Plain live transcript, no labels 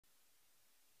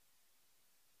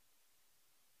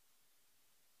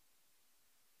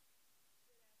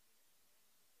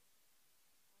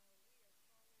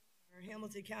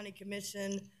Hamilton County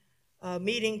Commission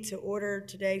meeting to order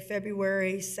today,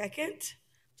 February 2nd,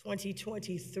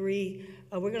 2023.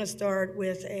 We're going to start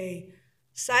with a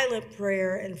silent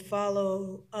prayer and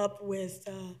follow up with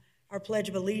our Pledge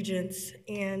of Allegiance.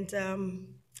 And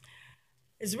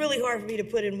it's really hard for me to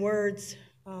put in words,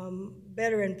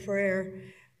 better in prayer,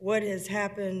 what has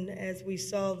happened as we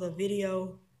saw the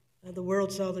video, the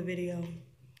world saw the video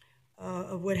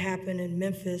of what happened in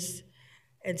Memphis.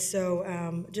 And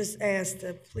so just ask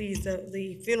please,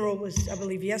 the funeral was, I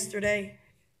believe, yesterday,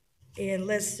 and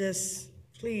let's just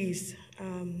please,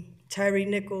 Tyree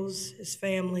Nichols, his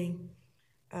family,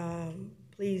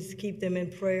 please keep them in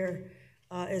prayer,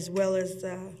 as well as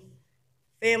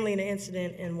family in the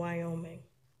incident in Wyoming.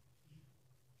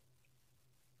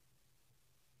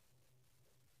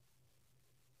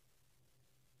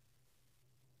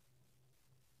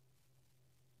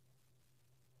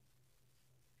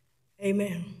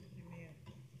 Amen. Amen.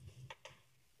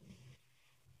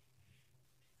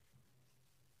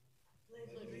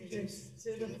 Pledge allegiance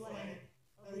to the flag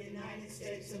of the United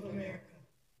States of America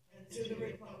and to the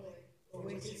republic for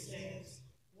which it stands,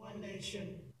 one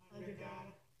nation, under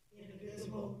God,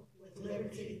 indivisible, with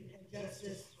liberty and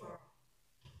justice for all.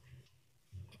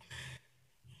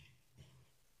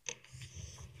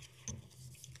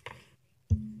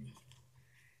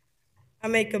 I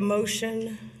make a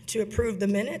motion to approve the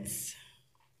minutes.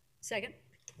 Second.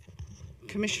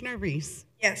 Commissioner Reese.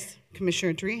 Yes.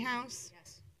 Commissioner Dreehouse.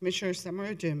 Yes. Commissioner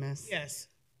Summer-Dumas. Yes.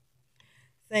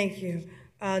 Thank you.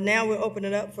 Now we'll open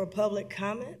it up for public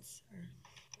comments.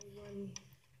 Anyone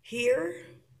here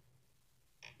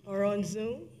or on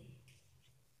Zoom?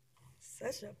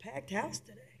 Such a packed house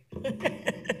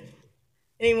today.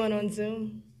 Anyone on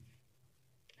Zoom?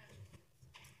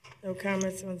 No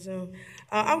comments on Zoom.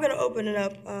 I'm going to open it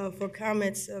up for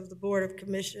comments of the Board of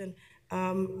Commission.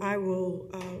 I will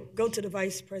go to the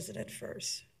Vice President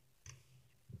first.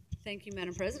 Thank you,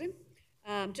 Madam President.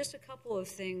 Just a couple of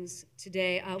things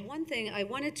today. One thing I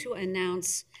wanted to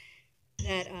announce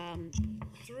that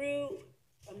through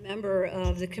a member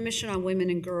of the Commission on Women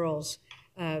and Girls,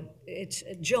 it's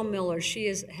Jill Miller, she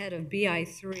is head of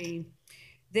BI3.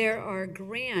 There are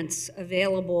grants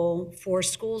available for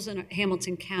schools in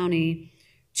Hamilton County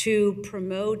to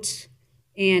promote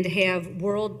and have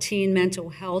World Teen Mental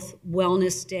Health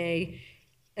Wellness Day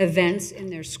events in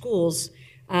their schools.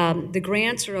 The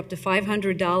grants are up to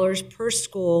 $500 per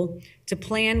school to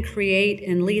plan, create,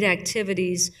 and lead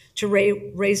activities to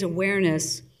raise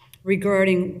awareness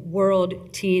regarding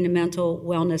World Teen Mental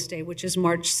Wellness Day, which is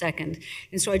March 2nd.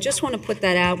 And so I just want to put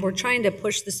that out. We're trying to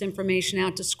push this information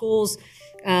out to schools,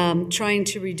 trying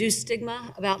to reduce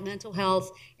stigma about mental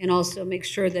health and also make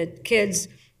sure that kids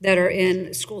that are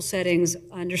in school settings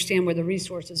understand where the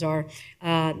resources are.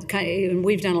 And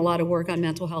we've done a lot of work on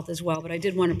mental health as well, but I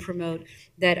did want to promote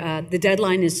that the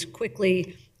deadline is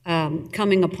quickly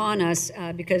coming upon us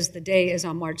because the day is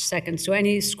on March 2nd. So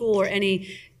any school or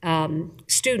any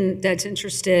student that's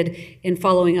interested in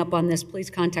following up on this,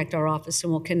 please contact our office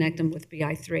and we'll connect them with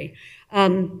BI3.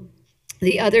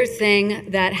 The other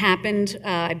thing that happened,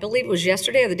 I believe it was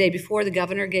yesterday or the day before, the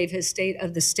governor gave his state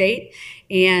of the state,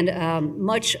 and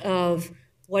much of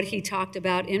what he talked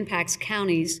about impacts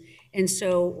counties. And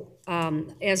so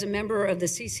as a member of the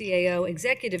CCAO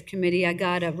Executive Committee, I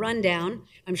got a rundown,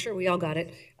 I'm sure we all got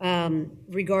it,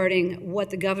 regarding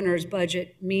what the governor's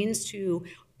budget means to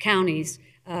counties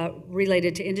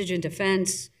related to indigent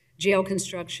defense, jail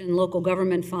construction, local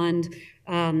government fund,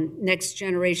 Next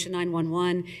Generation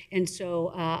 911. And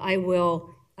so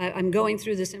I'm going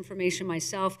through this information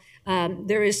myself.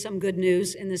 There is some good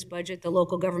news in this budget. The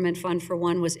local government fund, for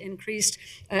one, was increased.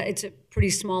 It's a pretty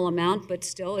small amount, but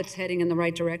still it's heading in the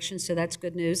right direction, so that's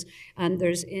good news.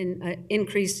 There's an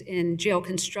increase in jail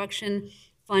construction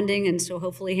funding, and so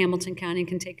hopefully Hamilton County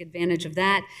can take advantage of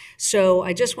that. So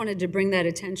I just wanted to bring that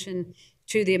attention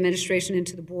to the administration and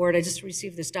to the board. I just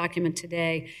received this document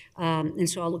today, and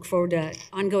so I'll look forward to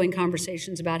ongoing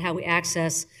conversations about how we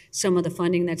access some of the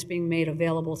funding that's being made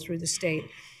available through the state.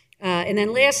 And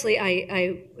then lastly,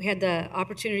 I had the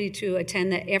opportunity to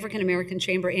attend the African American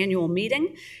Chamber annual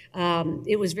meeting.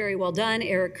 It was very well done.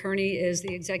 Eric Kearney is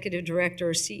the executive director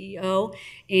or CEO,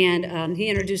 and he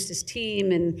introduced his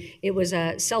team, and it was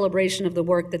a celebration of the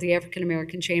work that the African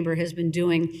American Chamber has been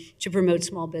doing to promote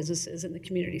small businesses in the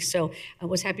community. So I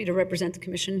was happy to represent the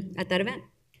commission at that event.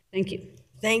 Thank you.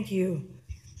 Thank you.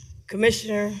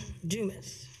 Commissioner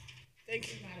Dumas.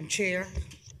 Thank you, Madam Chair.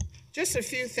 Just a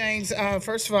few things.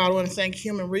 First of all, I want to thank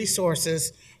Human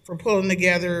Resources for pulling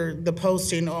together the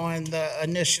posting on the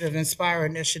initiative, Inspire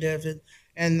Initiative,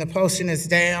 and the posting is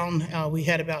down. We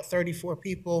had about 34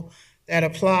 people that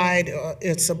applied.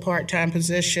 It's a part-time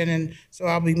position, and so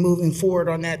I'll be moving forward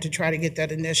on that to try to get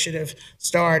that initiative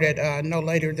started no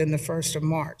later than the 1st of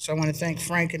March. So I want to thank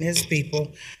Frank and his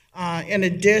people. In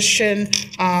addition,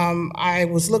 I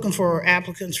was looking for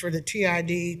applicants for the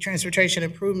TID, Transportation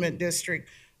Improvement District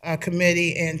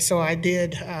Committee, and so I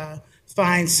did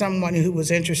find someone who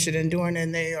was interested in doing it,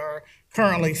 and they are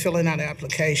currently filling out an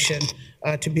application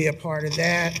to be a part of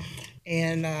that.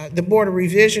 And the Board of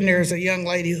Revision, there's a young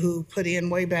lady who put in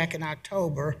way back in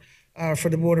October for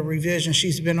the Board of Revision.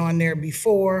 She's been on there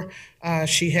before.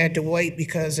 She had to wait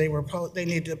because they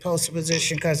needed to post a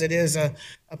position because it is a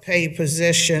paid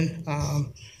position,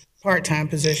 part-time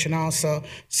position also.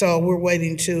 So we're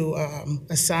waiting to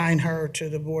assign her to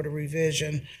the Board of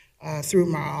Revision through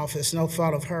my office. No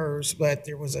fault of hers, but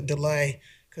there was a delay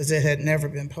because it had never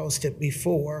been posted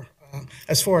before.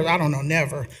 As far as I don't know,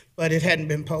 never, but it hadn't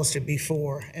been posted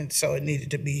before, and so it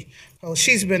needed to be posted.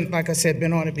 She's been, like I said,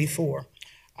 been on it before.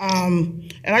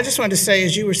 And I just wanted to say,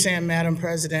 as you were saying, Madam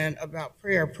President, about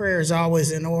prayer is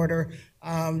always in order.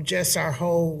 Just our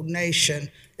whole nation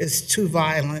is too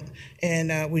violent,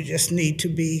 and we just need to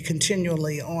be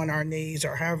continually on our knees,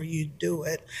 or however you do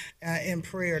it, in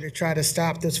prayer to try to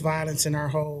stop this violence in our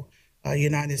whole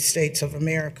United States of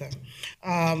America.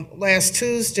 Last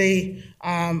Tuesday,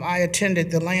 I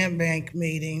attended the Land Bank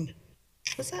meeting.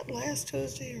 Was that last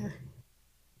Tuesday, or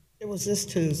it was this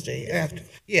Tuesday after?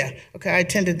 Yeah, okay, I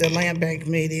attended the Land Bank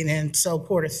meeting, and so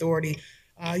Port Authority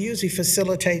usually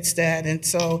facilitates that, and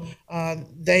so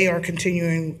they are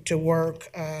continuing to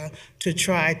work to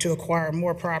try to acquire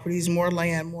more properties, more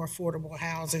land, more affordable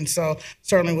housing. So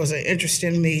certainly was an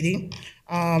interesting meeting.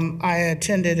 I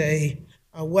attended a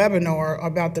webinar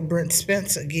about the Brent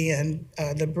Spence again,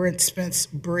 the Brent Spence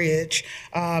Bridge,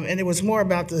 and it was more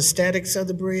about the aesthetics of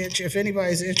the bridge. If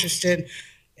anybody's interested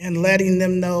in letting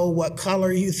them know what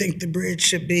color you think the bridge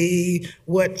should be,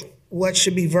 what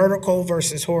should be vertical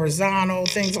versus horizontal,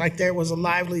 things like that. Was a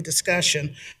lively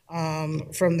discussion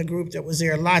from the group that was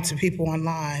there, lots of people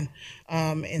online.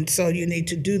 And so you need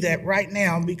to do that right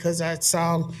now, because I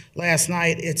saw last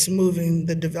night it's moving,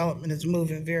 the development is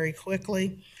moving very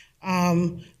quickly.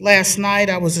 Last night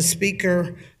I was a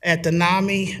speaker at the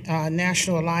NAMI,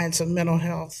 National Alliance of Mental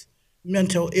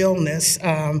Illness,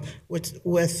 with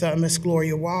Ms.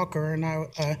 Gloria Walker, and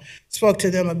I spoke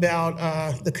to them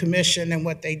about the commission and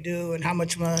what they do and how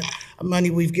much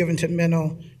money we've given to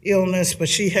mental illness. But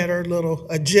she had her little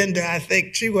agenda. I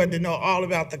think she wanted to know all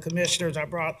about the commissioners. I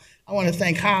want to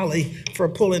thank Holly for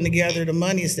pulling together the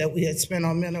monies that we had spent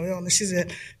on mental illness. She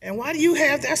said, "And why do you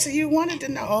have that?" I said, "You wanted to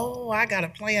know." "Oh, I got a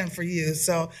plan for you."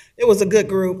 So it was a good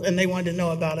group, and they wanted to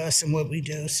know about us and what we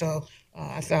do. So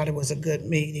I thought it was a good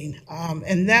meeting.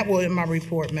 And that will end my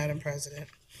report, Madam President.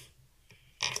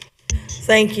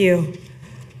 Thank you.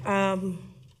 A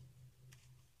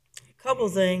couple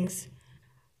things.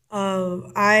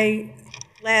 I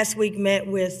last week met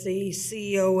with the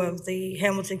CEO of the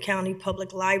Hamilton County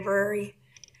Public Library,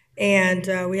 and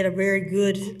we had a very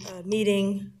good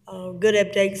meeting, good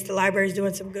updates. The library's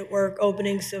doing some good work,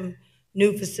 opening some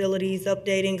new facilities,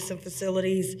 updating some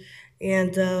facilities,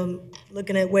 and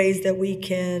looking at ways that we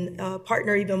can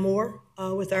partner even more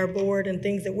with our board and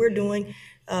things that we're doing.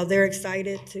 They're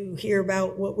excited to hear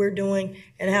about what we're doing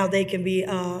and how they can be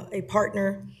a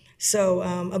partner, so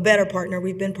a better partner.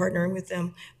 We've been partnering with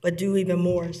them, but do even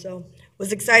more. So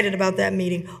was excited about that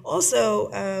meeting.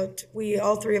 Also, we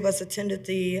all three of us attended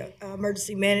the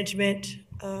emergency management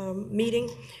meeting,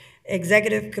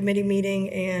 executive committee meeting,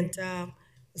 and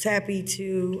was happy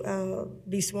to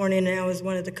be sworn in now as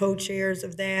one of the co-chairs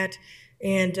of that,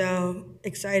 and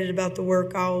excited about the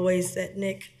work always that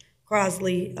Nick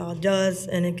Crosley does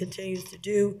and it continues to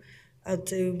do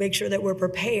to make sure that we're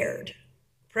prepared.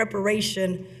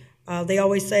 Preparation, they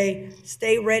always say,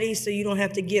 stay ready so you don't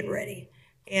have to get ready.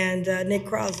 And Nick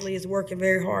Crosley is working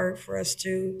very hard for us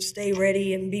to stay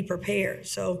ready and be prepared.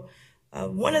 So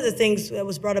one of the things that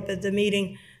was brought up at the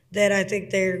meeting that I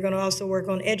think they're going to also work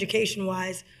on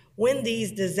education-wise, when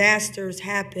these disasters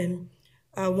happen,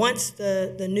 once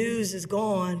the news is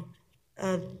gone,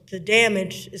 the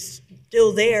damage is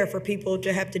still there for people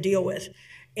to have to deal with.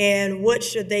 And what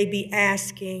should they be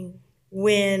asking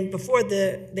before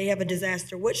they have a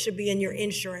disaster? What should be in your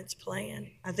insurance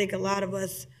plan? I think a lot of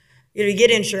us, you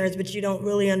get insurance, but you don't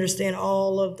really understand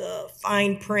all of the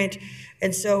fine print.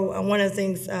 And so one of the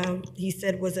things he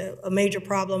said was a major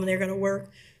problem, and they're going to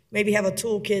maybe have a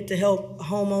toolkit to help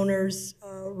homeowners,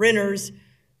 renters,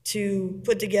 to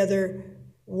put together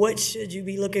what should you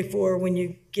be looking for when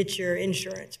you get your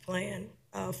insurance plan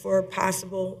for a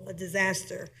possible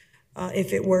disaster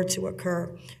if it were to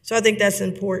occur. So I think that's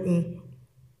important.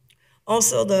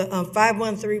 Also, the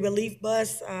 513 relief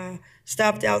bus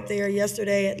stopped out there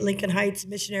yesterday at Lincoln Heights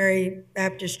Missionary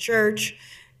Baptist Church,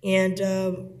 and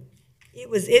it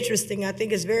was interesting. I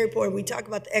think it's very important. We talk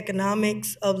about the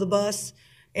economics of the bus,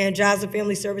 and Jobs and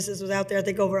Family Services was out there. I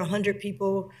think over 100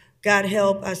 people got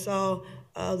help. I saw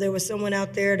there was someone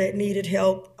out there that needed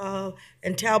help,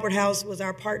 and Talbot House was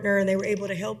our partner, and they were able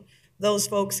to help those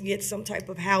folks get some type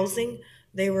of housing.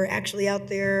 They were actually out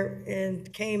there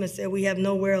and came and said, we have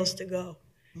nowhere else to go.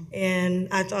 And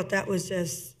I thought that was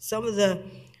just some of the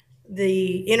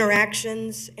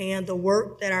interactions and the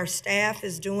work that our staff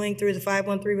is doing through the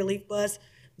 513 relief bus.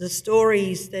 The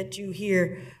stories that you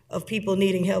hear of people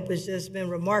needing help has just been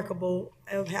remarkable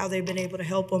of how they've been able to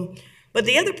help them. But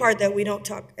the other part that we don't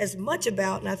talk as much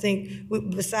about, and I think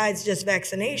besides just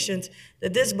vaccinations,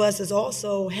 that this bus is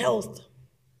also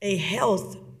a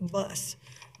health bus.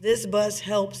 This bus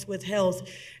helps with health.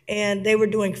 And they were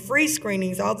doing free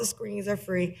screenings. All the screenings are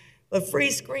free, but free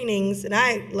screenings, and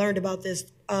I learned about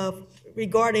this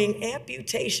regarding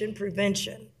amputation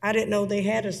prevention. I didn't know they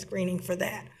had a screening for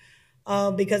that.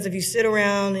 Because if you sit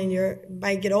around and you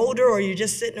might get older or you're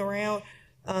just sitting around,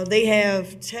 they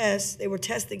have tests. They were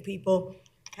testing people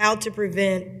how to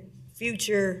prevent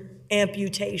future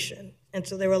amputation. And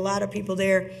so there were a lot of people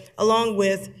there, along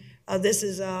with, this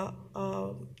is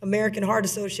American Heart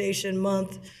Association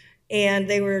month, and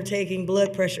they were taking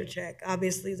blood pressure check.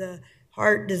 Obviously, the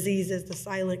heart disease is the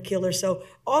silent killer. So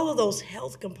all of those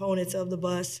health components of the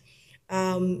bus,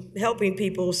 helping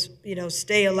people,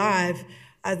 stay alive,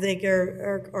 I think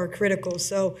are critical.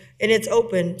 So, and it's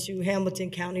open to Hamilton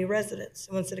County residents.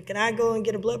 Someone said, can I go and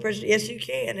get a blood pressure? Yes, you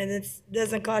can, and it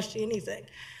doesn't cost you anything.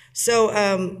 So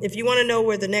if you want to know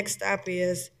where the next stop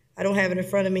is, I don't have it in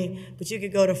front of me, but you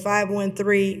could go to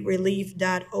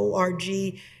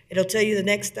 513relief.org. It'll tell you the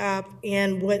next stop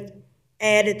and what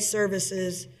added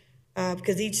services,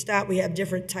 because each stop we have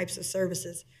different types of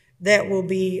services that will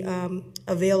be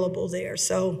available there.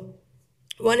 So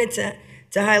wanted to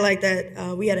highlight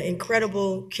that we had an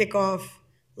incredible kickoff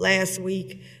last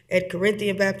week at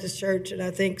Corinthian Baptist Church, and I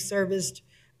think serviced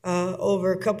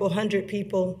over a couple hundred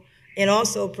people, and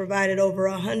also provided over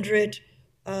 100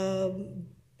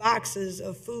 boxes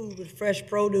of food with fresh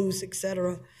produce,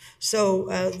 etc. So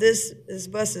this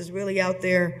bus is really out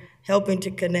there helping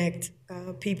to connect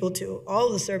people to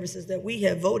all the services that we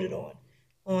have voted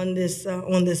on this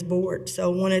board.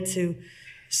 So I wanted to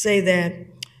say that.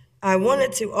 I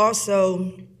wanted to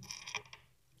also,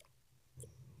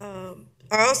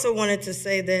 wanted to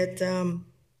say that,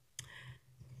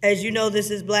 as you know, this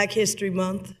is Black History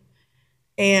Month,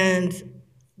 and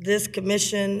this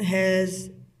commission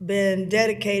has been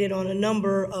dedicated on a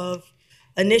number of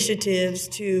initiatives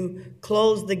to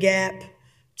close the gap,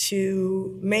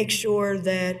 to make sure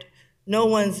that no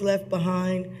one's left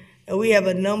behind. And we have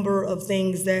a number of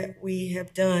things that we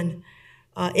have done.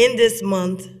 In this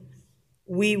month,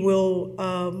 we will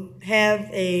have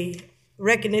a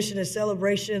recognition and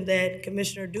celebration that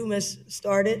Commissioner Dumas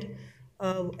started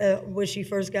when she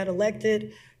first got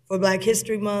elected for Black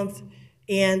History Month.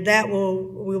 And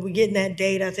we'll be getting that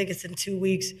date. I think it's in 2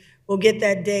 weeks. We'll get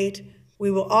that date. We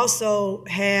will also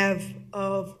have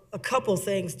a couple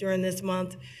things during this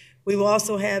month. We will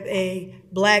also have a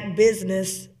Black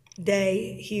Business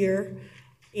Day here.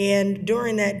 And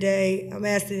during that day, I'm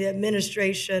asking the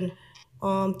administration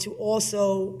to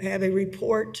also have a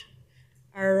report,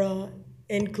 our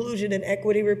inclusion and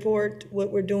equity report,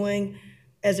 what we're doing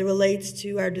as it relates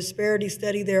to our disparity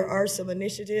study. There are some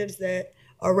initiatives that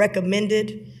are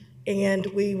recommended, and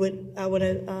I want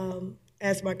to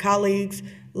ask my colleagues,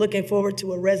 looking forward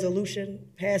to a resolution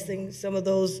passing some of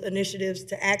those initiatives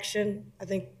to action. I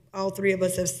think all three of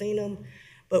us have seen them,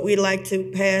 but we'd like to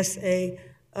pass a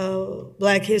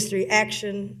Black History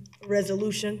Action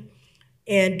resolution,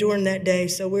 and during that day.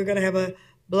 So we're going to have a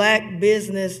Black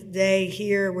Business Day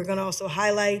here. We're going to also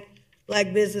highlight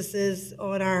Black businesses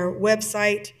on our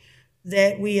website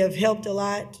that we have helped a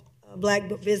lot, Black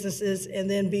businesses, and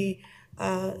then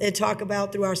and talk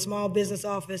about through our small business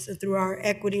office and through our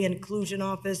equity and inclusion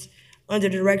office under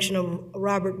the direction of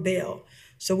Robert Bell.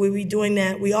 So we'll be doing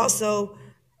that. We also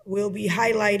will be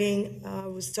highlighting, I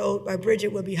was told by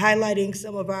Bridget, we'll be highlighting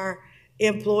some of our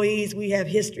employees. We have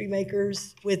history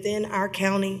makers within our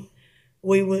county.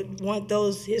 We would want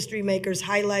those history makers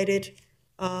highlighted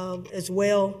as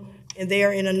well. And they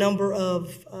are in a number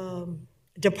of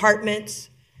departments.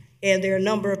 And there are a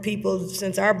number of people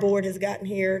since our board has gotten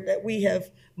here that we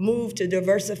have moved to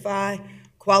diversify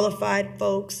qualified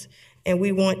folks. And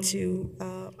we want to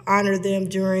honor them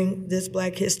during this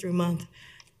Black History Month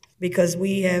because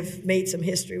we have made some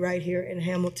history right here in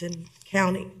Hamilton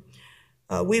County.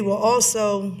 We will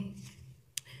also,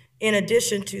 in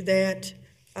addition to that,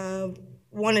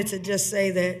 wanted to just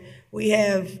say that we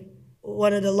have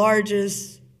one of the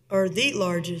largest, or the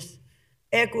largest,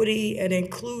 equity and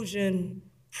inclusion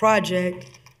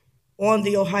project on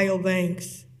the Ohio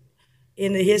banks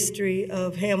in the history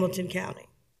of Hamilton County.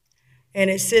 And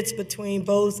it sits between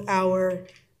both our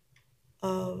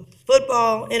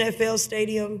football NFL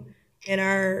stadium and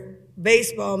our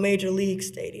baseball major league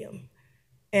stadium.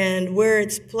 And where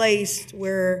it's placed,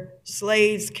 where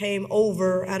slaves came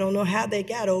over, I don't know how they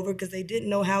got over because they didn't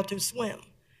know how to swim.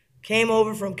 Came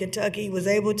over from Kentucky, was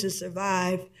able to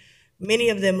survive. Many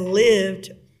of them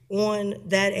lived on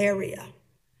that area.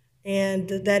 And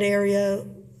that area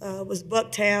was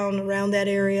Bucktown, around that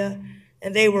area.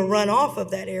 And they were run off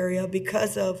of that area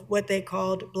because of what they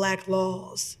called black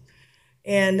laws.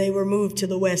 And they were moved to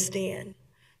the West End.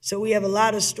 So we have a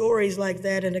lot of stories like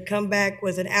that, and to come back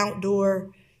with an outdoor,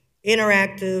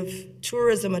 interactive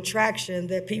tourism attraction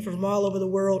that people from all over the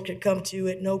world can come to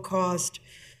at no cost,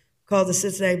 called the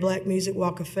Cincinnati Black Music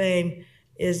Walk of Fame,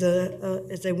 is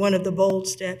one of the bold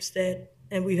steps that,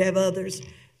 and we have others,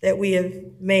 that we have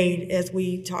made as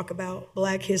we talk about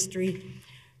Black history.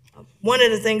 One of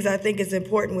the things I think is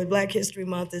important with Black History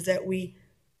Month is that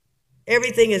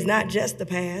everything is not just the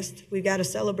past. We've got to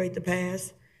celebrate the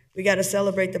past. We got to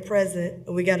celebrate the present,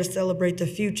 and we got to celebrate the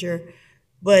future.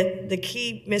 But the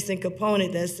key missing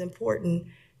component that's important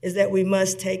is that we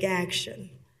must take action.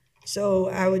 So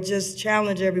I would just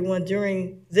challenge everyone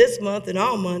during this month and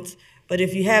all months, but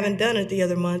if you haven't done it the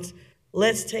other months,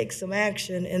 let's take some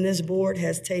action, and this board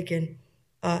has taken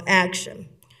action.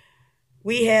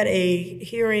 We had a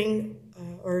hearing,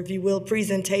 or if you will,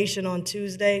 presentation on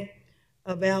Tuesday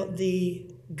about the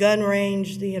gun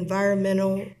range, the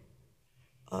environmental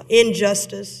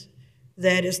injustice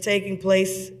that is taking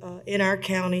place in our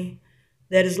county,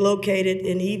 that is located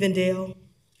in Evendale,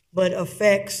 but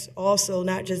affects also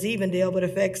not just Evendale, but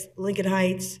affects Lincoln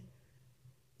Heights,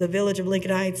 the village of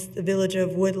Lincoln Heights, the village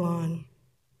of Woodlawn,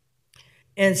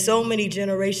 and so many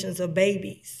generations of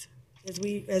babies.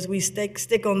 As we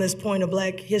stick on this point of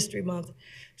Black History Month,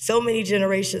 so many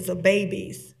generations of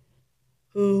babies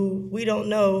who we don't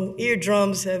know,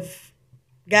 eardrums have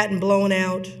gotten blown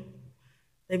out.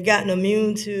 They've gotten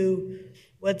immune to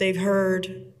what they've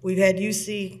heard. We've had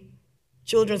UC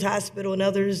Children's Hospital and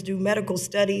others do medical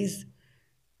studies,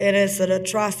 and it's an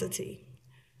atrocity.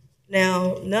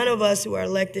 Now, none of us who are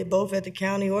elected, both at the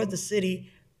county or the city,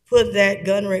 put that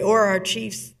gun range, or our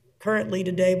chiefs currently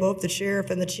today, both the sheriff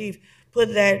and the chief,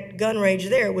 put that gun range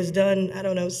there. It was done, I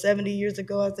don't know, 70 years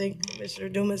ago, I think, Commissioner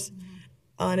Dumas.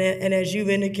 And as you've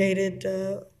indicated,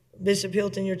 Bishop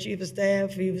Hilton, your chief of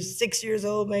staff, he was 6 years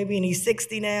old maybe, and he's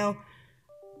 60 now.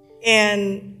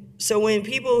 And so when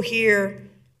people hear,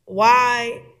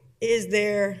 why is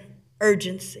there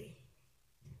urgency?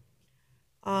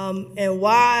 And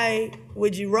why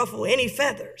would you ruffle any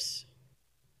feathers?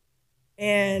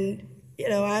 And, you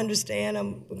know, I understand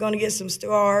I'm going to get some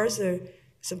stars, or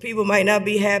some people might not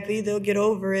be happy. They'll get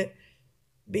over it,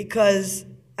 because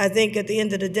I think at the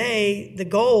end of the day, the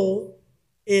goal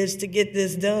is to get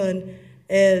this done,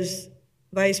 as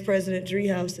Vice President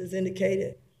Driehaus has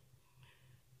indicated.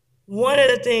 One of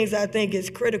the things I think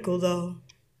is critical, though,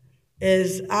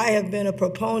 is I have been a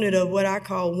proponent of what I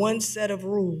call one set of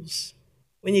rules.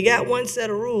 When you got one set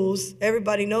of rules,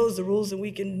 everybody knows the rules and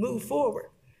we can move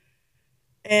forward.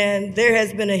 And there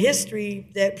has been a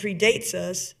history that predates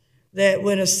us that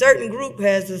when a certain group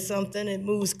has something, it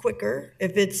moves quicker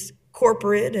if it's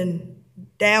corporate and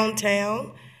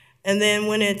downtown. And then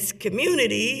when it's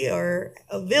community or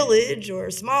a village or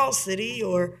a small city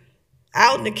or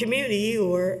out in the community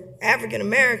or African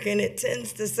American, it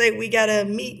tends to say we got to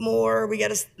meet more, we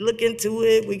got to look into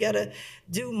it, we got to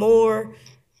do more.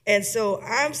 And so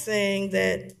I'm saying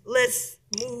that let's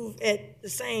move at the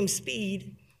same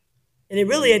speed, and it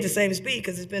really ain't the same speed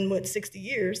because it's been, what, 60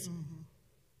 years,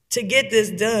 to get this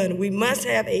done. We must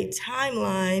have a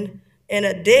timeline and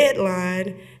a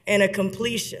deadline and a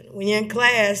completion. When you're in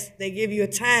class, they give you a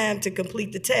time to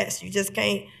complete the test. You just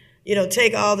can't, you know,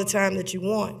 take all the time that you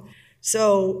want.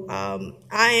 So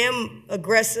I am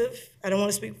aggressive. I don't want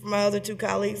to speak for my other two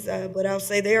colleagues, but I'll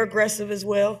say they're aggressive as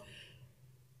well.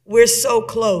 We're so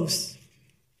close.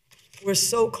 We're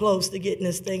so close to getting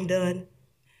this thing done.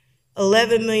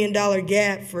 $11 million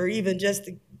gap for even just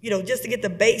to, just to get the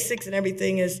basics and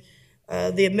everything, as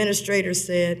the administrator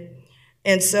said.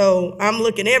 And so I'm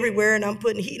looking everywhere, and I'm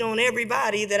putting heat on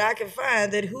everybody that I can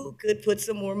find that who could put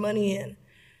some more money in.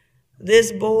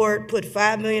 This board put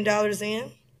 $5 million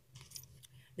in.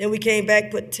 Then we came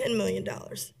back, put $10 million.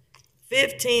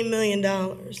 $15 million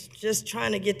just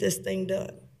trying to get this thing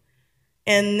done.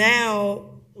 And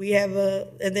now we have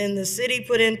and then the city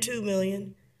put in $2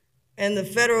 million, and the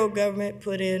federal government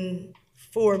put in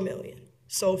 $4 million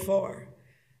so far.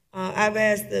 I've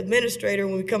asked the administrator,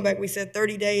 when we come back, we said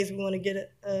 30 days, we want to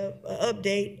get an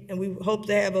update, and we hope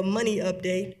to have a money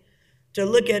update to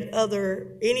look at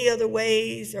any other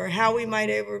ways or how we might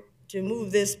ever to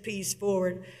move this piece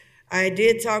forward. I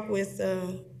did talk with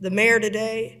the mayor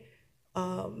today.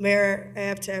 Mayor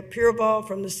Avtab Pureball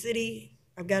from the city.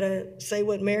 I've got to say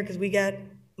what mayor, because we got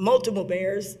multiple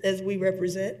mayors as we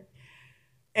represent.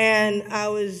 And I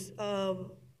was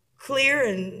clear,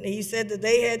 and he said that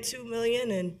they had $2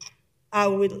 million, and I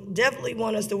would definitely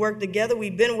want us to work together.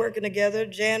 We've been working together.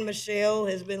 Jan Michelle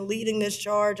has been leading this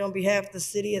charge on behalf of the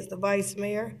city as the vice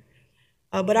mayor.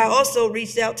 But I also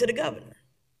reached out to the governor.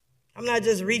 I'm not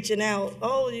just reaching out,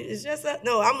 oh, it's just that.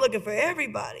 No, I'm looking for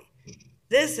everybody.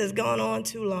 This has gone on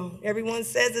too long. Everyone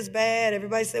says it's bad.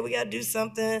 Everybody said we got to do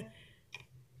something.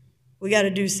 We got to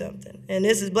do something. And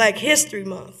this is Black History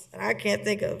Month, and I can't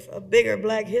think of a bigger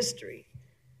Black history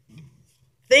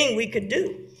thing we could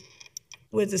do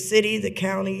with the city, the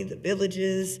county, the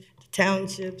villages, the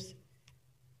townships,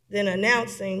 than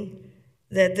announcing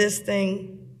that this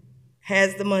thing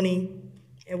has the money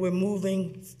and we're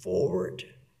moving forward.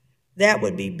 That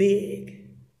would be big.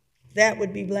 That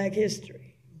would be Black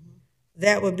history.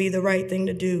 That would be the right thing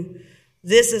to do.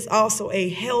 This is also a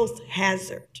health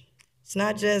hazard. It's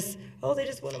not just, oh, they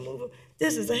just want to move.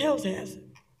 This is a health hazard.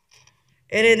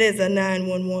 And it is a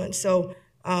 911. So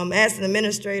as an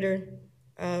administrator,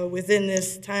 within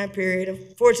this time period,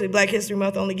 unfortunately, Black History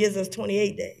Month only gives us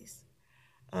 28 days.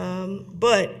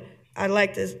 But I'd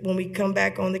like to, when we come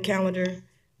back on the calendar,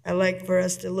 I'd like for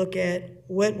us to look at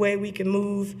what way we can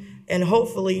move, and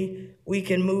hopefully we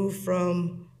can move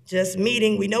from just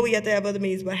meeting. We know we have to have other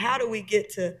meetings, but how do we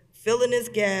get to filling this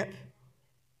gap,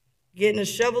 getting a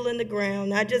shovel in the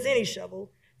ground, not just any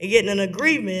shovel, and getting an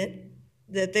agreement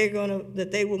that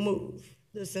they will move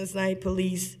the Cincinnati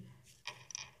police,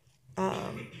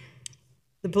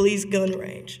 the police gun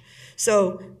range.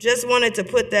 So just wanted to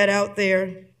put that out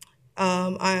there.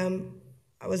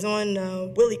 I was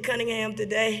on Willie Cunningham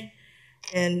today,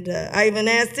 and I even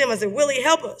asked him, I said, Willie,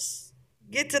 help us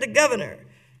get to the governor.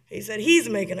 He said he's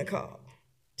making a call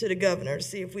to the governor to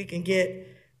see if we can get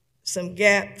some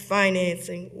gap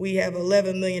financing. We have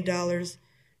 $11 million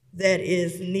that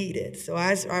is needed. So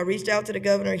I reached out to the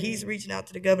governor. He's reaching out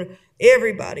to the governor.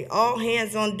 Everybody, all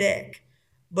hands on deck.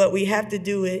 But we have to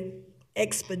do it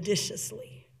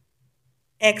expeditiously.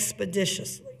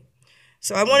 Expeditiously.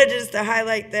 So I wanted just to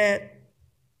highlight that,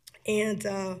 and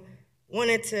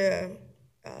wanted to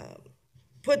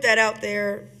put that out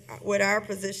there, what our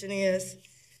position is.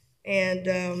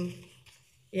 And,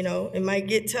 you know, it might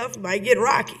get tough, it might get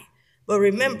rocky. But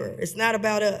remember, it's not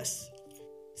about us.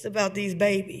 It's about these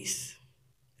babies.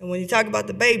 And when you talk about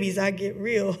the babies, I get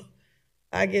real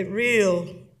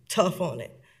tough on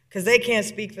it, because they can't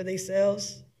speak for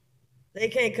themselves. They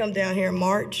can't come down here and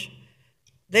march.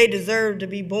 They deserve to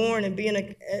be born and be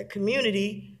in a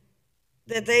community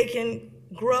that they can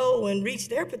grow and reach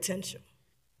their potential.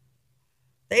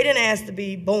 They didn't ask to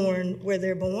be born where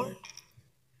they're born.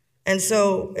 And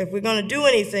so if we're going to do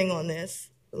anything on this,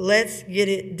 let's get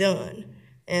it done.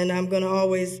 And I'm going to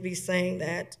always be saying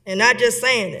that, and not just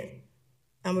saying it.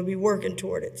 I'm going to be working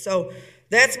toward it. So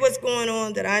that's what's going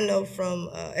on that I know from,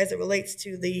 as it relates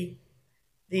to the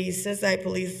Cincinnati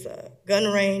Police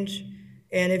gun range.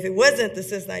 And if it wasn't the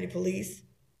Cincinnati Police,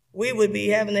 we would be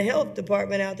having the health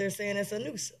department out there saying it's a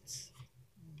nuisance.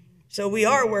 So we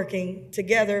are working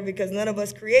together, because none of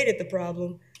us created the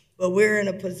problem, but we're in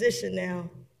a position now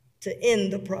to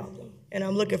end the problem. And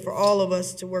I'm looking for all of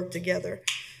us to work together.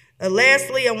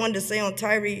 Lastly, I wanted to say on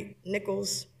Tyree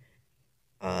Nichols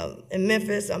in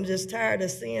Memphis, I'm just tired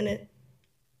of seeing it.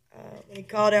 When he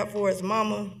called out for his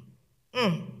mama.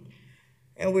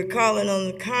 And we're calling on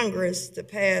the Congress to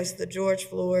pass the George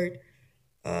Floyd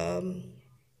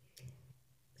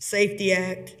Safety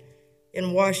Act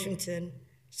in Washington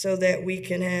so that we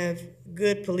can have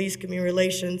good police-community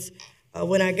relations.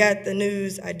 When I got the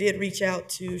news, I did reach out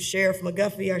to Sheriff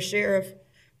McGuffey, our sheriff,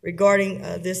 regarding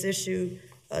this issue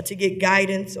to get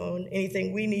guidance on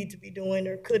anything we need to be doing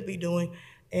or could be doing.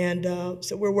 And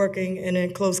so we're working and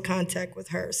in close contact with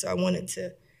her. So I wanted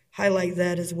to highlight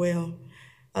that as well.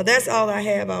 That's all I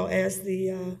have. I'll ask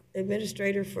the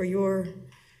administrator for your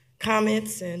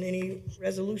comments and any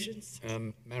resolutions?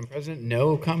 Madam President,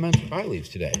 no comments or file leaves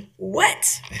today.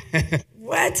 What?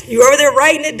 What? You over there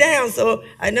writing it down, so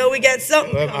I know we got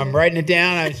something I'm coming. writing it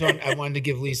down. I wanted to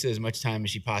give Lisa as much time as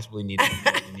she possibly needed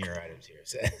in your items here.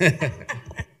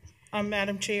 So.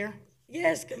 Madam Chair,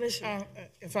 Yes, Commissioner.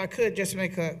 if I could just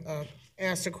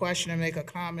ask a question and make a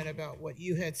comment about what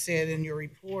you had said in your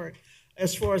report.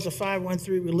 As far as the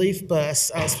 513 relief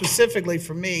bus, specifically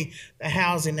for me, the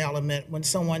housing element, when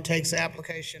someone takes the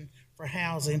application for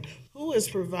housing, who is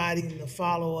providing the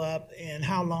follow-up and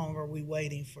how long are we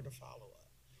waiting for the follow-up?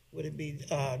 Would it be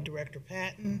Director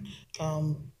Patton?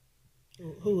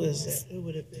 Who is it? Who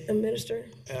would it be? Administrator?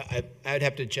 I'd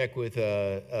have to check with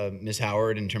Ms.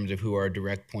 Howard in terms of who our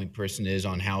direct point person is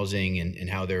on housing and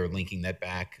how they're linking that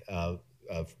back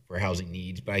for housing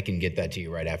needs, but I can get that to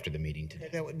you right after the meeting today.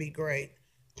 That would be great.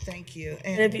 Thank you.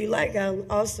 And if you like, I'll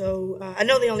also, I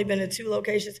know they only been in 2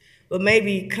 locations, but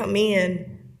maybe come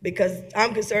in, because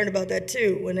I'm concerned about that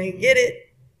too. When they get it,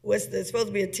 there's supposed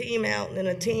to be a team out and then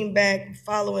a team back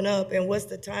following up, and what's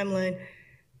the timeline?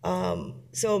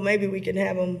 So maybe we can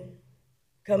have them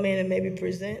come in and maybe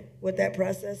present what that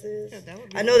process is. Yeah, that would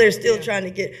be I know they're still trying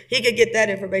to he could get that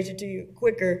information to you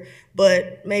quicker,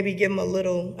 but maybe give them a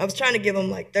little, I was trying to give them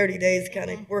like 30 days to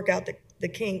kind of work out the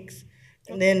kinks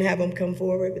and then have them come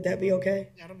forward. Would that be okay?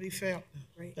 That'll be fair.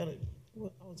 Great.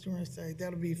 What I was going to say,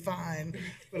 that'll be fine,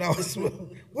 but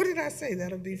what did I say?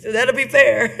 That'll be So that'll be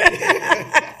fair.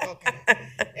 Okay.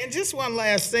 And just one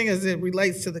last thing as it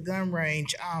relates to the gun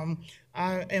range.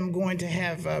 I am going to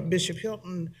have Bishop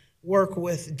Hilton work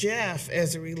with Jeff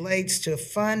as it relates to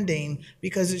funding,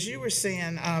 because as you were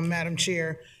saying, Madam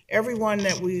Chair, everyone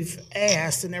that we've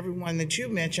asked and everyone that you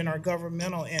mentioned are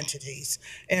governmental entities.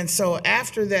 And so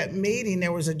after that meeting,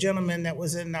 there was a gentleman that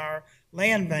was in our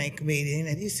land bank meeting,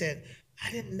 and he said, I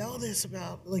didn't know this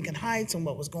about Lincoln Heights and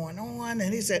what was going on.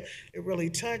 And he said it really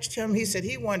touched him. He said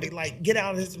he wanted to like get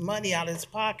out his money out of his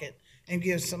pocket and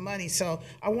give some money. So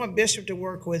I want Bishop to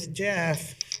work with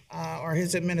Jeff or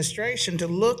his administration to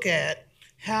look at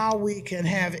how we can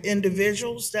have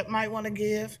individuals that might want to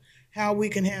give, how we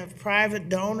can have private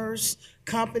donors,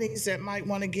 companies that might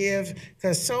want to give,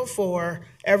 because so far,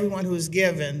 everyone who's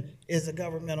given is a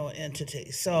governmental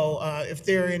entity. So if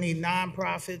there are any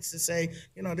nonprofits to say,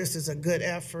 you know, this is a good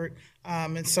effort,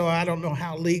 and so I don't know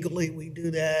how legally we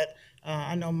do that.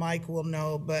 I know Mike will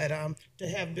know, but to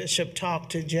have Bishop talk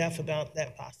to Jeff about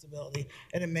that possibility,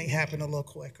 and it may happen a little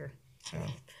quicker. So.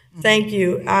 Thank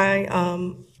you.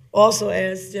 I also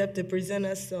asked Jeff to present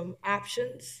us some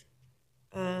options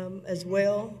as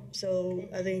well. So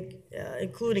I think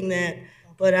including that,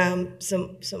 but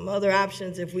some other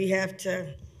options if we have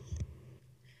to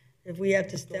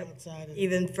step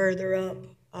even further up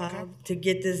to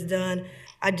get this done.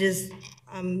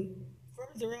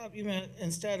 Further up, you mean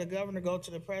instead of governor, go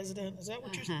to the president? Is that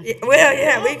what you're saying? Well,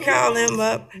 yeah, we call him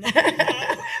up.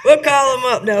 We'll call him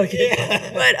up. No,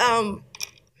 yeah. But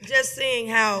just seeing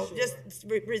how, just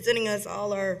presenting us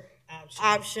all our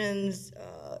options.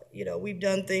 You know, we've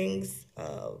done things,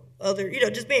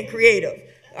 just being creative.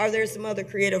 Are there some other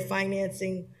creative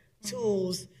financing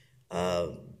tools?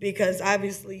 Because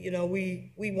obviously, you know,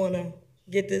 we want to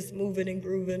get this moving and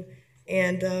grooving.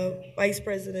 And Vice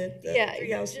President, I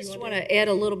just want to add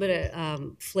a little bit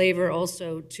of flavor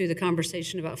also to the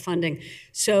conversation about funding.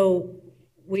 So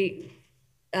we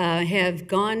have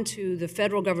gone to the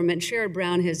federal government. Sherrod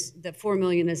Brown has that $4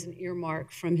 million as an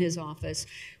earmark from his office.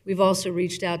 We've also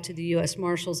reached out to the U.S.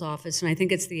 Marshal's office, and I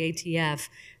think it's the ATF,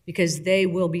 because they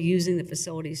will be using the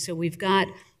facilities. So we've got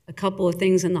a couple of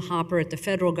things in the hopper at the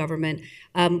federal government.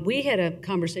 We had a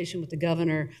conversation with the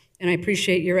governor, and I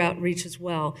appreciate your outreach as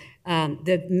well.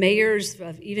 The mayors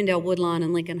of Evendale, Woodlawn,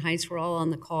 and Lincoln Heights were all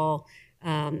on the call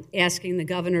asking the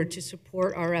governor to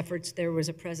support our efforts. There was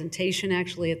a presentation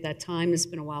actually at that time, it's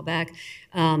been a while back.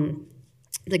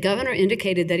 The governor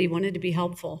indicated that he wanted to be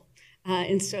helpful.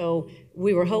 And so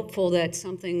we were hopeful that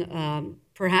something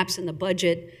perhaps in the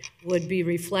budget would be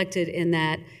reflected in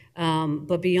that.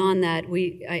 But beyond that,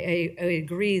 I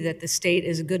agree that the state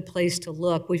is a good place to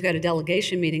look. We've got a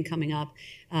delegation meeting coming up,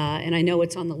 and I know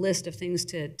it's on the list of things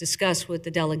to discuss with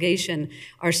the delegation.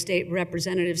 Our state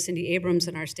representative, Cindy Abrams,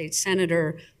 and our state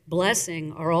senator,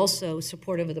 Blessing, are also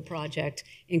supportive of the project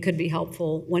and could be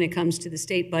helpful when it comes to the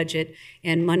state budget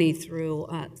and money through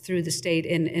the state,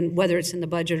 and whether it's in the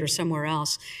budget or somewhere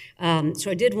else. So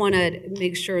I did want to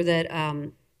make sure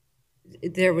that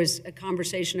there was a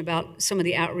conversation about some of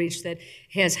the outreach that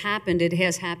has happened. It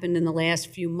has happened in the last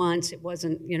few months. It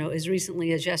wasn't, you know, as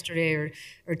recently as yesterday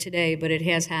or today, but it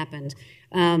has happened.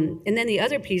 And then the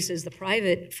other piece is the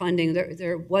private funding.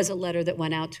 There was a letter that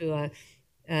went out to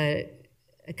a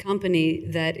company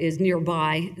that is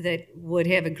nearby that would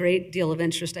have a great deal of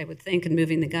interest, I would think, in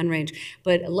moving the gun range.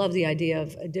 But I love the idea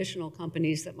of additional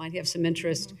companies that might have some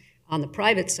interest on the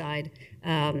private side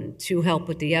to help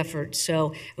with the effort.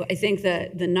 So I think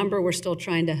that the number we're still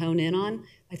trying to hone in on,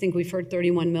 I think we've heard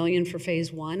 31 million for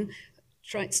phase one.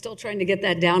 Still trying to get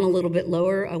that down a little bit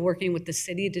lower, working with the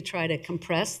city to try to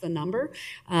compress the number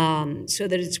so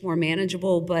that it's more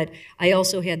manageable. But I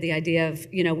also had the idea of,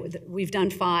 we've done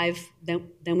 5,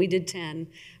 then we did 10.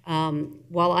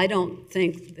 While I don't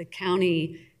think the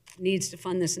county needs to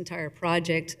fund this entire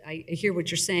project, I hear what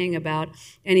you're saying about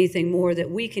anything more that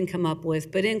we can come up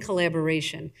with, but in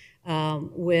collaboration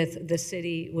with the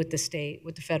city, with the state,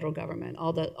 with the federal government,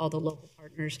 all the local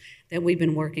partners that we've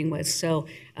been working with. So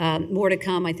more to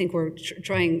come. I think we're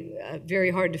trying very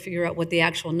hard to figure out what the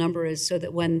actual number is so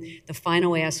that when the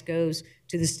final ask goes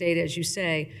to the state, as you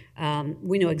say,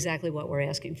 we know exactly what we're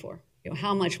asking for.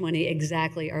 How much money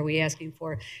exactly are we asking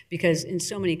for? Because in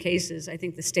so many cases, I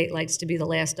think the state likes to be the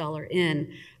last dollar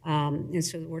in, and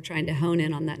so we're trying to hone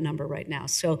in on that number right now.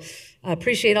 So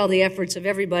appreciate all the efforts of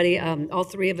everybody. All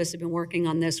 3 of us have been working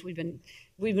on this. We've been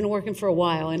working for a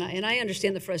while, and I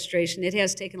understand the frustration. It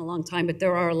has taken a long time, but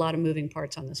there are a lot of moving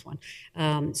parts on this one.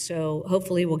 So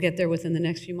hopefully we'll get there within the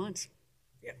next few months.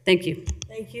 Yep. Thank you.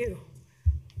 Thank you.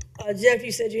 Jeff,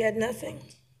 you said you had nothing?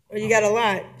 Or you got a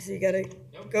lot, so you got to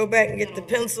go back and get the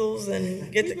pencils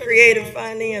and get the creative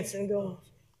finance and go.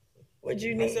 What'd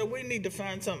you need? I said we need to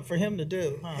find something for him to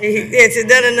do. Huh? It's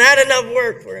done not enough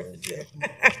work for him to do.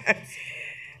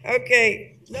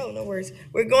 Okay, no worries.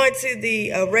 We're going to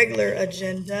the regular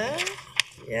agenda.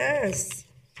 Yes,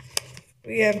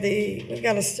 we've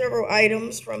got several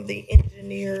items from the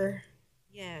engineer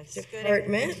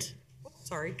department.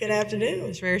 Sorry. Good afternoon.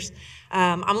 Commissioners.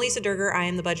 I'm Lisa Durger. I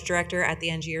am the budget director at the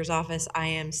engineer's office. I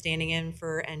am standing in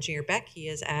for Engineer Beck. He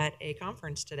is at a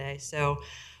conference today. So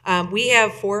we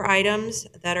have 4 items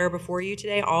that are before you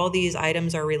today. All of these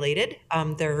items are related.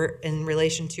 They're in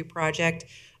relation to project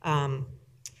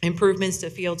improvements to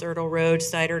Fields Erdel Road,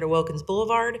 Snyder to Wilkins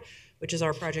Boulevard, which is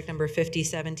our project number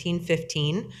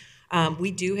 501715.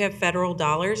 We do have federal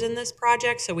dollars in this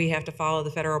project, so we have to follow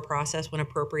the federal process when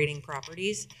appropriating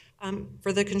properties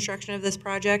for the construction of this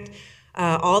project.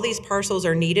 All these parcels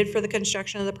are needed for the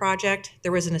construction of the project.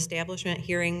 There was an establishment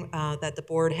hearing that the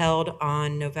board held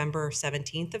on November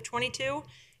 17th of 22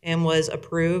 and was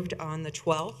approved on the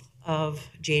 12th of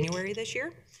January this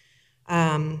year.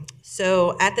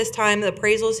 So at this time, the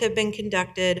appraisals have been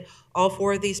conducted. All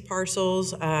 4 of these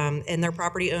parcels and their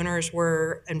property owners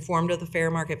were informed of the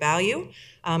fair market value.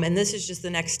 And this is just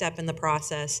the next step in the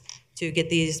process to get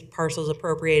these parcels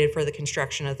appropriated for the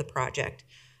construction of the project.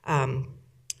 And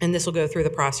this will go through the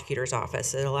prosecutor's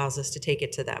office. It allows us to take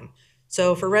it to them.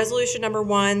 So for resolution number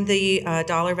 1, the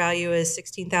dollar value is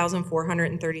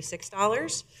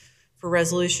 $16,436. For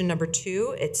resolution number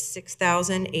 2, it's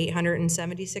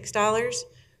 $6,876.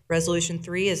 Resolution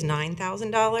 3 is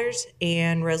 $9,000,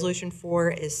 and resolution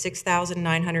 4 is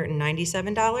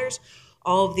 $6,997.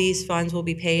 All of these funds will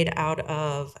be paid out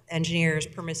of engineer's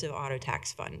permissive auto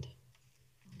tax fund.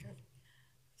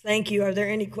 Thank you. Are there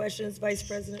any questions, Vice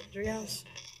President Driehaus?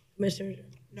 Commissioner?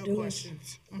 No Dumas?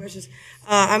 questions.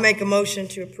 I make a motion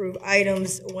to approve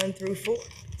items 1 through 4.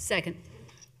 Second.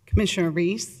 Commissioner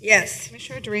Reese. Yes.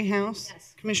 Commissioner Driehaus.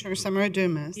 Yes. Commissioner Summer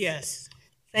Dumas. Yes.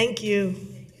 Thank you.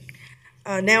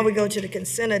 Now we go to the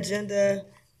consent agenda.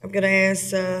 I'm going to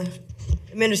ask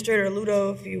Administrator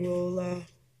Ludo if you will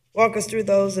walk us through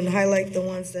those and highlight the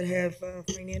ones that have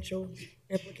financial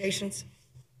implications.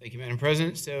 Thank you, Madam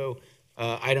President. So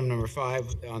item number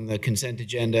 5 on the consent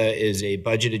agenda is a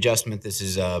budget adjustment. This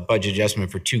is a budget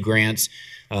adjustment for 2 grants,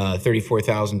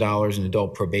 $34,000 in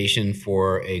adult probation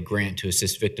for a grant to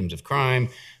assist victims of crime,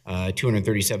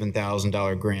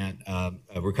 $237,000 grant, a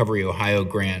Recovery Ohio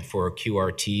grant for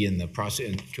QRT and the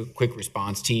quick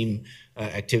response team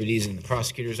activities in the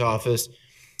prosecutor's office.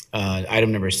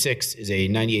 Item number 6 is a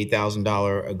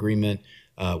 $98,000 agreement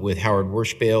with Howard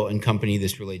Werschbale and Company.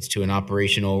 This relates to an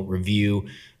operational review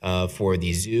for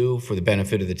the zoo for the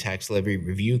benefit of the Tax Levy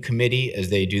Review Committee as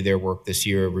they do their work this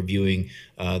year reviewing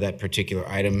that particular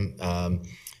item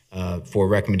for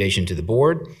recommendation to the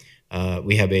board.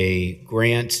 We have a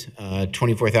grant,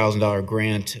 $24,000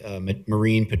 grant,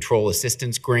 Marine Patrol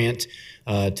Assistance Grant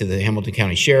to the Hamilton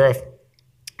County Sheriff.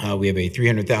 We have a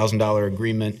 $300,000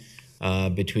 agreement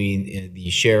between the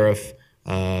Sheriff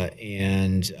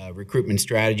and Recruitment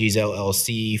Strategies,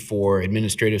 LLC for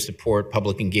administrative support,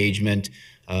 public engagement,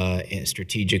 and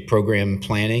strategic program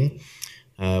planning.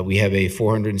 We have a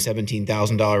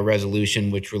 $417,000 resolution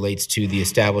which relates to the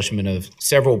establishment of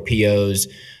several POs.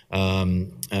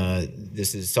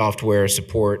 This is software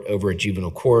support over at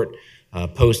juvenile court,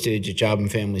 postage at Job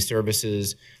and Family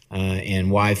Services, and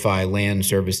Wi-Fi LAN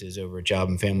services over at Job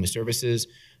and Family Services.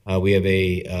 We have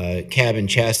a cab and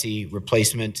chassis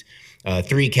replacement,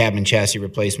 3 cab and chassis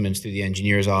replacements through the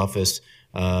engineer's office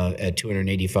at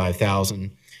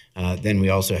 $285,000. Then we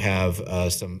also have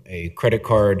a credit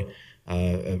card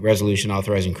a resolution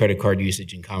authorizing credit card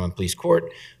usage in common police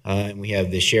court. And we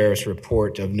have the sheriff's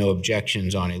report of no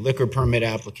objections on a liquor permit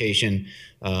application,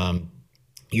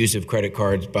 use of credit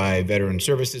cards by Veteran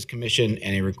Services Commission,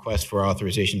 and a request for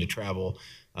authorization to travel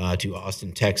to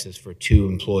Austin, Texas for 2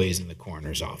 employees in the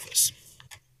coroner's office.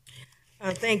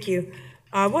 Thank you.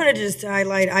 I wanted just to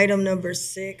highlight item number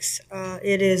 6.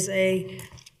 It is a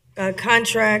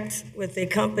contract with a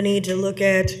company to look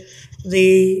at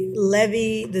the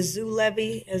levy, the zoo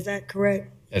levy. Is that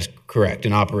correct? That's correct.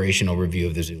 An operational review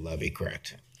of the zoo levy,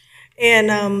 correct.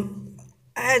 And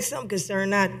I had some concern,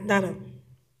 not a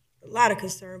lot of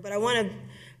concern, but I want to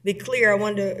be clear. I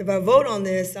wonder if I vote on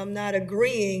this, I'm not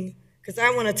agreeing, because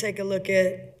I want to take a look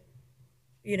at,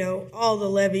 you know, all the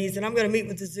levies, and I'm going to meet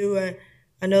with the zoo.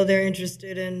 I know they're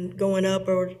interested in going up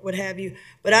or what have you,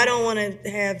 but I don't want to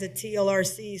have the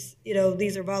TLRCs, you know,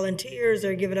 these are volunteers,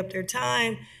 they're giving up their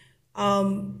time.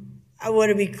 I want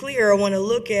to be clear. I want to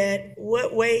look at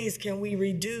what ways can we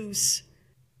reduce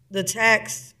the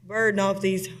tax burden off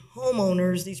these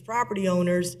homeowners, these property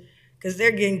owners, because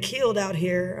they're getting killed out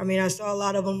here. I mean, I saw a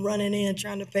lot of them running in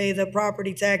trying to pay the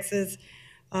property taxes.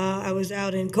 I was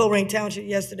out in Colerain Township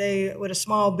yesterday with a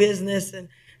small business, and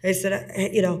they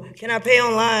said, you know, can I pay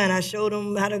online? I showed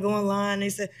them how to go online. They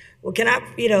said, well, can I,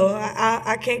 you know,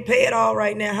 I can't pay it all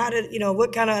right now. How did, you know,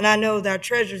 what kind of, and I know that our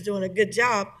treasurer's doing a good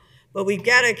job, but we've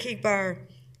got to keep our,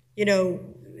 you know,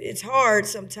 it's hard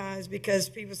sometimes because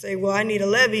people say, well, I need a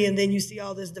levy, and then you see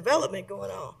all this development going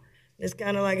on. It's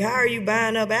kind of like, how are you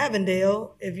buying up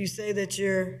Avondale if you say that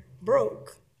you're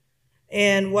broke?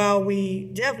 And while we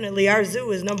definitely, our zoo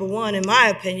is #1, in my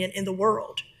opinion, in the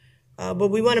world, but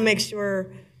we want to make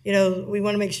sure, you know, we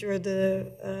want to make sure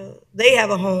they have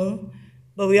a home,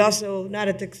 but we also not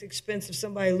at the expense of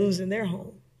somebody losing their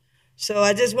home. So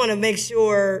I just want to make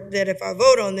sure that if I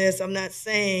vote on this, I'm not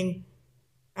saying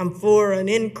I'm for an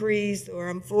increase or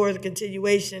I'm for the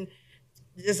continuation.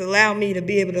 Just allow me to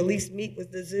be able to at least meet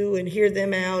with the zoo and hear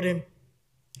them out and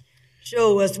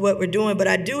show us what we're doing. But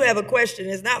I do have a question.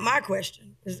 It's not my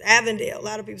question. It's Avondale. A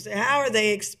lot of people say, how are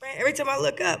they expand? Every time I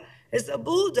look up, it's a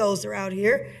bulldozer out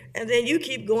here, and then you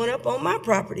keep going up on my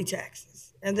property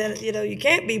taxes. And then, you know, you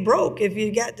can't be broke if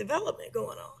you got development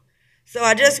going on. So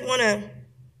I just want to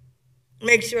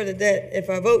make sure that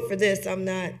if I vote for this, I'm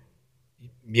not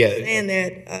saying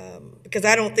that because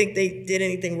I don't think they did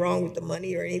anything wrong with the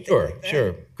money or anything like that.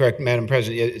 Sure, correct, Madam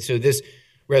President. Yeah, so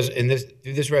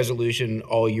through this resolution,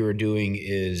 all you're doing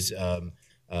is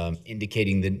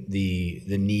indicating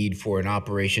the need for an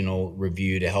operational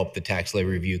review to help the Tax Levy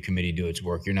Review Committee do its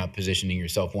work. You're not positioning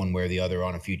yourself one way or the other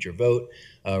on a future vote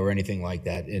or anything like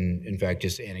that. In fact,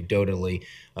 just anecdotally,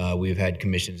 we've had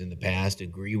commissions in the past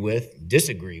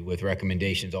disagree with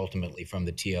recommendations ultimately from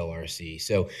the TLRC.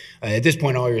 So at this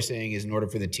point, all you're saying is in order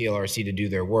for the TLRC to do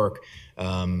their work,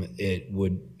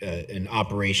 an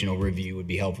operational review would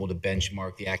be helpful to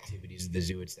benchmark the activities of the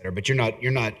zoo, et cetera. But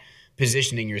you're not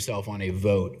positioning yourself on a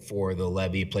vote for the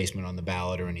levy placement on the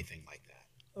ballot or anything like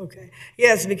that. Okay.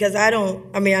 Yes, because I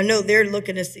know they're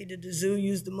looking to see did the zoo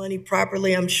use the money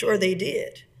properly. I'm sure they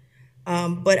did.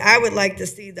 But I would like to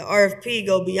see the RFP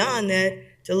go beyond that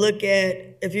to look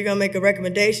at if you're going to make a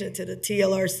recommendation to the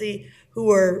TLRC,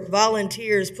 who are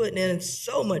volunteers putting in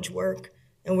so much work,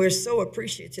 and we're so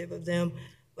appreciative of them.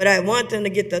 But I want them to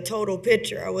get the total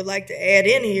picture. I would like to add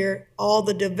in here all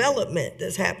the development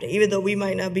that's happening, even though we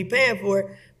might not be paying for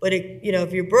it. But you know,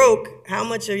 if you're broke, how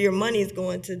much of your money is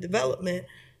going to development?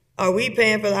 Are we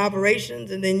paying for the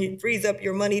operations, and then you freeze up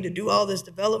your money to do all this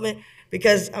development?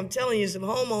 Because I'm telling you, some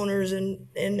homeowners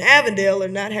in Avondale are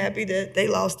not happy that they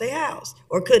lost their house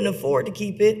or couldn't afford to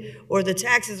keep it, or the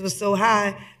taxes were so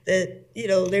high that, you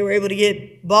know, they were able to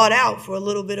get bought out for a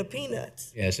little bit of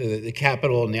peanuts. Yeah, so the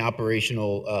capital and the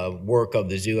operational work of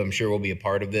the zoo, I'm sure, will be a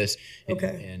part of this.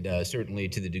 Okay. And certainly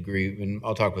to the degree, and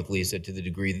I'll talk with Lisa, to the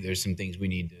degree that there's some things we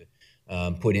need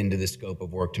to put into the scope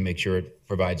of work to make sure it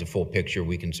provides a full picture,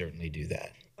 we can certainly do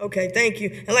that. Okay, thank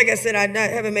you. And like I said, I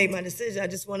haven't made my decision. I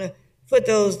just want to put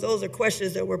those are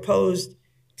questions that were posed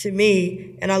to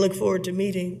me, and I look forward to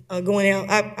meeting, going out.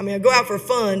 I go out for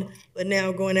fun, but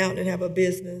now going out and have a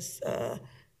business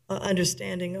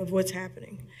understanding of what's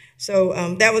happening. So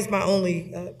that was my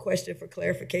only question for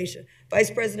clarification.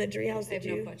 Vice President Dreehouse, I have did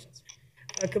no you? questions.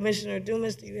 Commissioner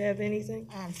Dumas, do you have anything?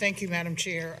 Thank you, Madam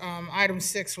Chair. Item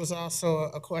 6 was also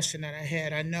a question that I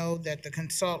had. I know that the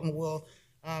consultant will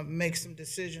make some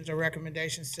decisions or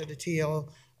recommendations to the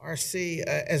TLRC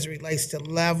as it relates to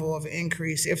level of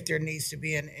increase, if there needs to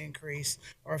be an increase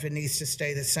or if it needs to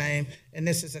stay the same. And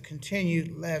this is a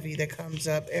continued levy that comes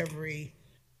up every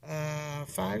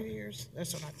 5 years.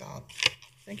 That's what I thought.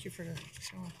 Thank you for the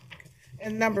showing. Okay.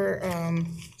 And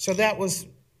so that was,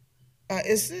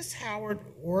 is this Howard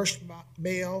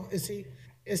Worshbale?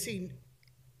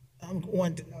 I'm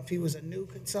wanting to know if he was a new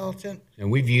consultant.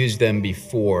 And we've used them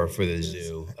before for the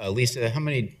zoo. Lisa, how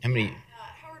many?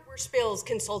 Howard Worshbale's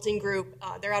consulting group,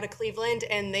 they're out of Cleveland,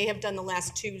 and they have done the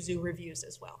last 2 zoo reviews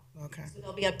as well. Okay. So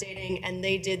they'll be updating, and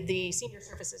they did the senior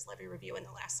services levy review in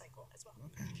the last cycle as well.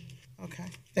 Okay,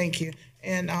 thank you.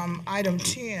 And item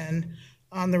 10,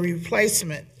 on the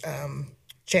replacement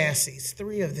chassis,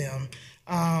 3 of them,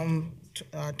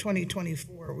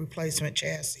 2024 replacement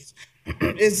chassis.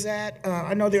 Is that,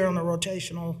 I know they're on a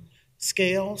rotational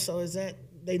scale, so is that,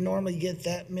 they normally get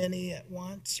that many at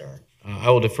once, or? I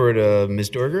will defer to Ms.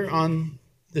 Dorger on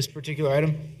this particular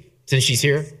item, since she's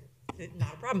here.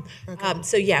 Not a problem.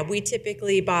 So yeah, we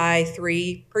typically buy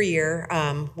 3 per year.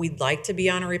 We'd like to be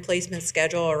on a replacement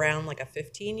schedule around like a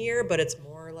 15-year, but it's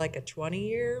more like a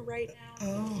 20-year right now.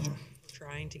 Oh, We're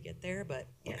trying to get there, but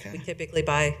yes, Okay. we typically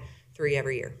buy 3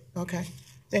 every year. okay.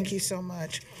 Thank you so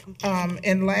much.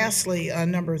 And lastly,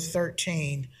 number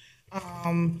 13,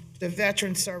 the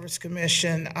Veteran Service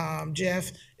Commission.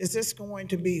 Jeff, is this going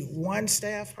to be one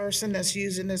staff person that's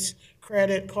using this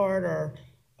credit card, or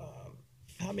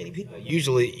how many people?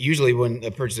 Usually when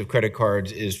a purchase of credit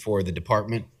cards is for the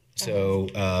department, so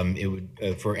it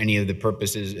would, for any of the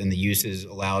purposes and the uses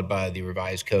allowed by the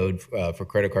revised code for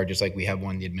credit card, just like we have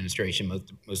one, the administration,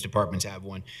 most departments have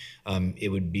one, it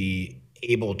would be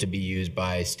able to be used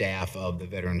by staff of the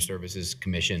Veteran Services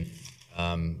Commission.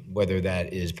 Whether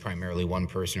that is primarily one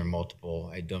person or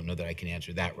multiple, I don't know that I can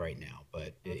answer that right now,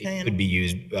 but it could be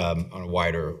used on a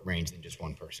wider range than just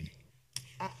one person.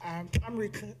 I'm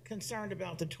concerned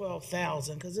about the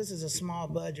 12,000, because this is a small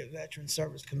budget. Veteran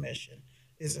Service Commission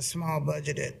is a small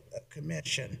budgeted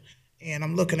commission, and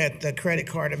I'm looking at the credit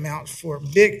card amount for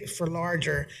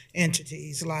larger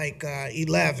entities like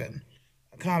 11.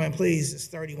 Common Pleas is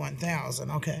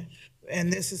 31,000. Okay,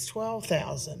 and this is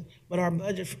 12,000. But our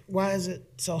budget, why is it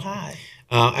so high?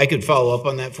 I could follow up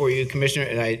on that for you, Commissioner,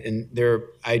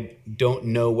 I don't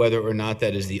know whether or not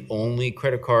that is the only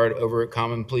credit card over at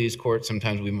Common Pleas Court.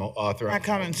 Sometimes we authorize. Not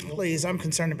Common Pleas. I'm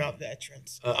concerned about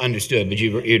veterans. Understood, but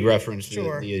you'd referenced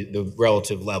Sure. the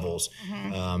relative levels.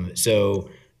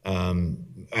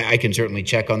 I can certainly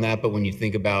check on that, but when you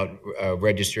think about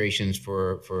registrations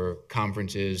for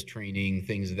conferences, training,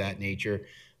 things of that nature,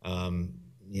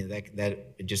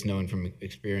 that just knowing from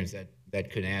experience that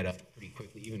could add up pretty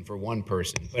quickly, even for one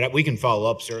person. But we can follow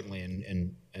up certainly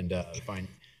and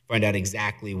find out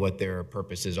exactly what their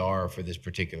purposes are for this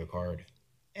particular card.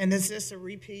 And is this a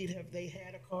repeat? Have they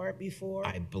had a card before?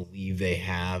 I believe they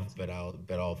have, but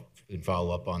I'll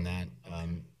follow up on that.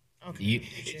 Okay.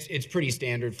 It's pretty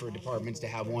standard for departments to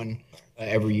have one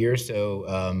every year,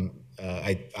 so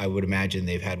I would imagine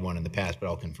they've had one in the past, but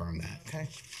I'll confirm that. Okay,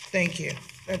 thank you.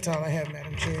 That's all I have,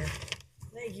 Madam Chair.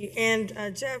 Thank you. And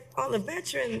Jeff, on the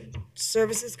Veteran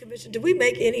Services Commission, do we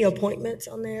make any appointments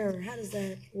on there, or how does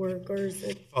that work, or is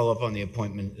it? Follow up on the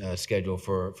appointment schedule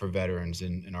for veterans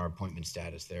and our appointment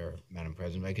status there, Madam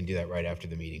President. I can do that right after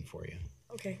the meeting for you.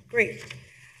 Okay, great.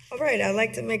 All right, I'd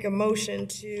like to make a motion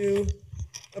to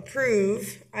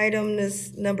approve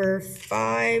items number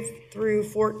 5 through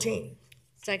 14.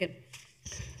 Second.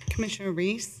 Commissioner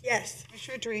Reese? Yes.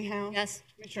 Commissioner Dreehouse? Yes.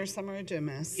 Commissioner Summer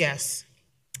Dumas? Yes.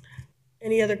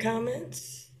 Any other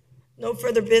comments? No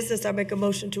further business. I make a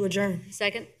motion to adjourn.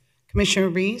 Second. Commissioner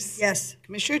Reese? Yes.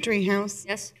 Commissioner Dreehouse?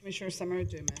 Yes. Commissioner Summer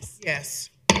Dumas? Yes.